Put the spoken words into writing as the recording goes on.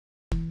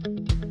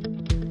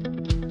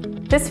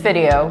This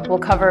video will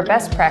cover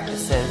best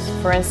practices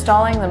for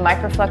installing the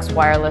Microflex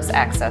wireless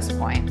access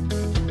point.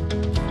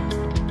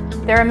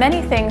 There are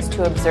many things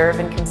to observe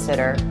and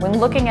consider when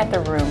looking at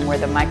the room where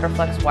the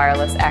Microflex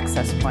wireless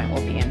access point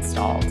will be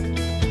installed.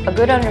 A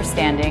good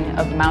understanding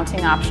of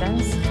mounting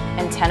options,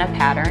 antenna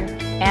pattern,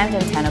 and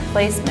antenna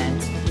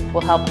placement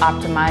will help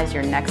optimize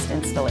your next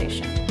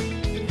installation.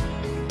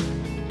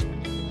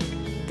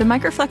 The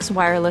Microflex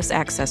wireless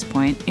access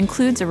point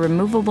includes a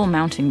removable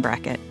mounting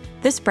bracket.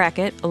 This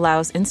bracket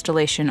allows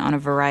installation on a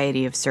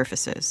variety of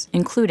surfaces,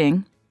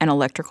 including an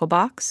electrical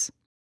box,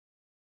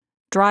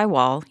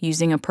 drywall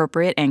using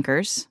appropriate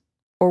anchors,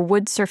 or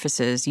wood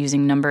surfaces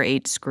using number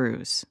 8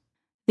 screws.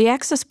 The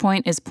access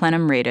point is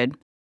plenum rated,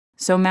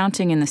 so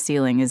mounting in the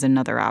ceiling is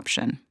another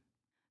option.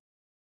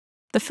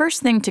 The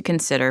first thing to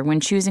consider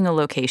when choosing a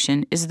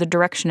location is the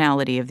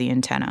directionality of the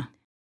antenna.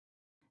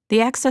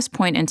 The access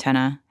point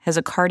antenna has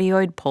a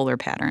cardioid polar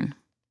pattern.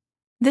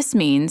 This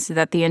means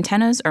that the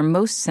antennas are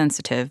most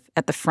sensitive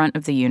at the front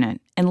of the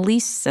unit and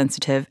least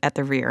sensitive at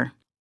the rear.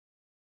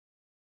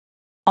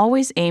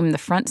 Always aim the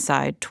front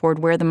side toward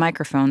where the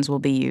microphones will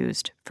be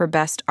used for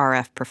best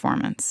RF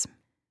performance.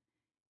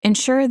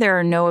 Ensure there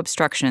are no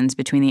obstructions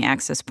between the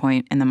access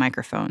point and the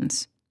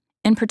microphones.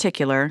 In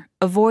particular,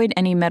 avoid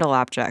any metal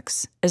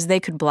objects, as they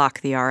could block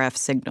the RF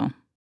signal.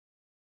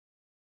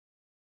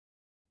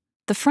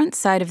 The front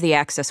side of the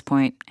access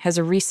point has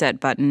a reset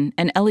button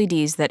and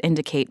LEDs that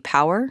indicate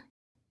power,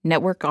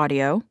 network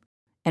audio,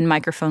 and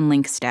microphone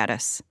link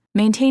status.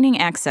 Maintaining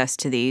access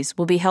to these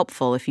will be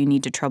helpful if you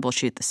need to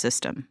troubleshoot the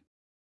system.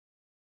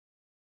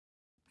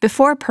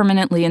 Before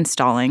permanently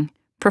installing,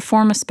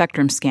 perform a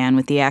spectrum scan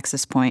with the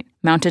access point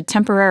mounted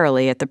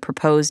temporarily at the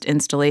proposed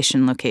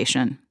installation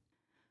location.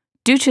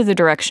 Due to the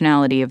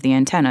directionality of the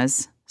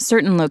antennas,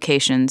 certain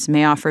locations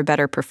may offer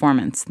better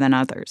performance than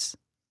others.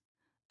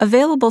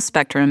 Available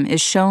spectrum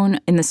is shown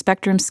in the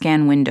spectrum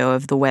scan window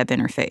of the web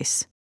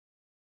interface.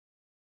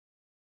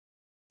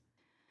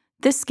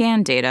 This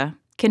scan data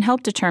can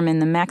help determine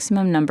the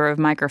maximum number of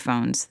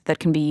microphones that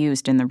can be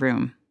used in the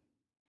room.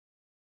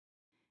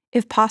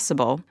 If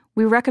possible,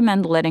 we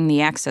recommend letting the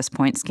access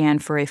point scan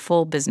for a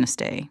full business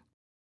day.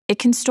 It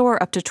can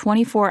store up to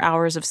 24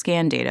 hours of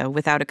scan data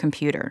without a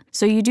computer,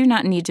 so you do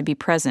not need to be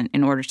present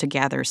in order to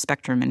gather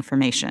spectrum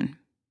information.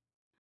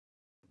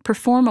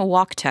 Perform a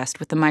walk test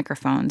with the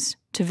microphones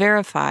to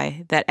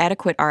verify that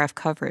adequate RF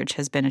coverage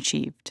has been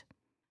achieved.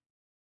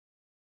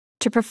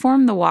 To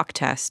perform the walk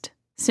test,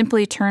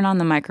 simply turn on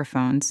the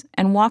microphones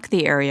and walk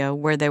the area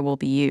where they will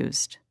be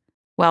used.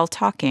 While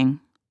talking,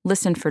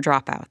 listen for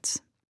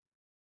dropouts.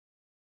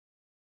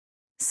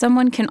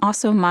 Someone can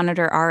also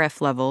monitor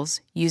RF levels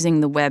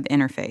using the web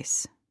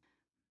interface.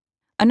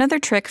 Another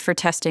trick for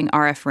testing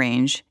RF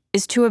range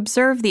is to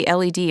observe the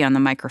LED on the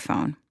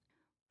microphone.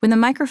 When the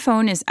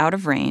microphone is out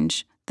of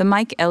range, the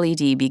mic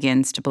LED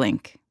begins to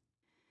blink.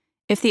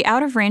 If the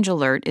out-of-range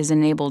alert is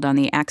enabled on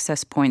the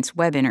access point's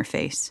web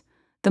interface,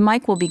 the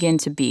mic will begin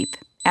to beep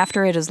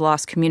after it has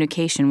lost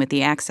communication with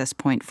the access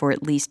point for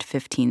at least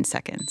 15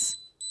 seconds.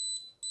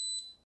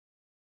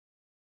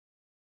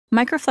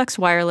 Microflex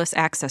wireless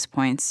access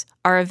points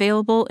are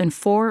available in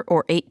 4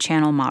 or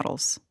 8-channel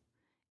models.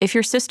 If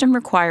your system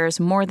requires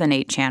more than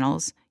 8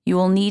 channels, you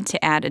will need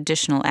to add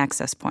additional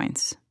access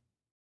points.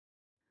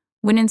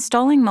 When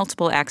installing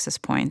multiple access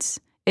points,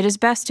 it is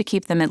best to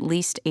keep them at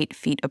least 8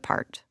 feet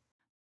apart.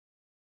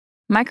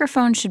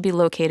 Microphones should be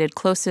located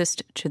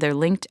closest to their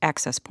linked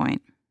access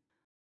point.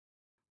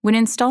 When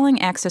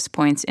installing access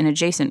points in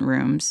adjacent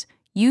rooms,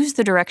 use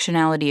the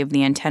directionality of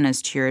the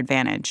antennas to your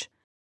advantage.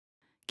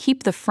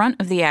 Keep the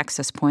front of the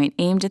access point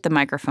aimed at the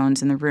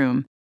microphones in the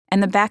room,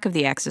 and the back of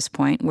the access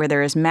point, where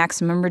there is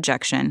maximum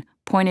rejection,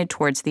 pointed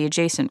towards the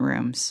adjacent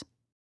rooms.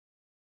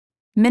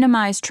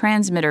 Minimize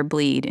transmitter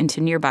bleed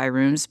into nearby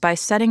rooms by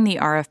setting the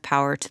RF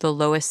power to the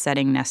lowest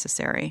setting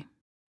necessary.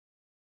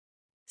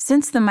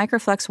 Since the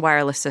Microflex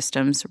wireless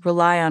systems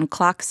rely on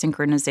clock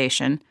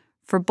synchronization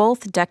for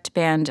both decked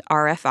band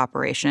RF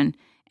operation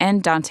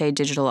and Dante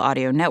digital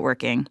audio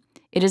networking,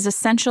 it is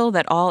essential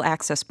that all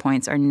access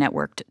points are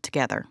networked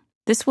together.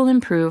 This will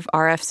improve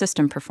RF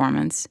system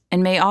performance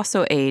and may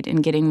also aid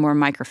in getting more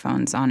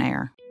microphones on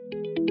air.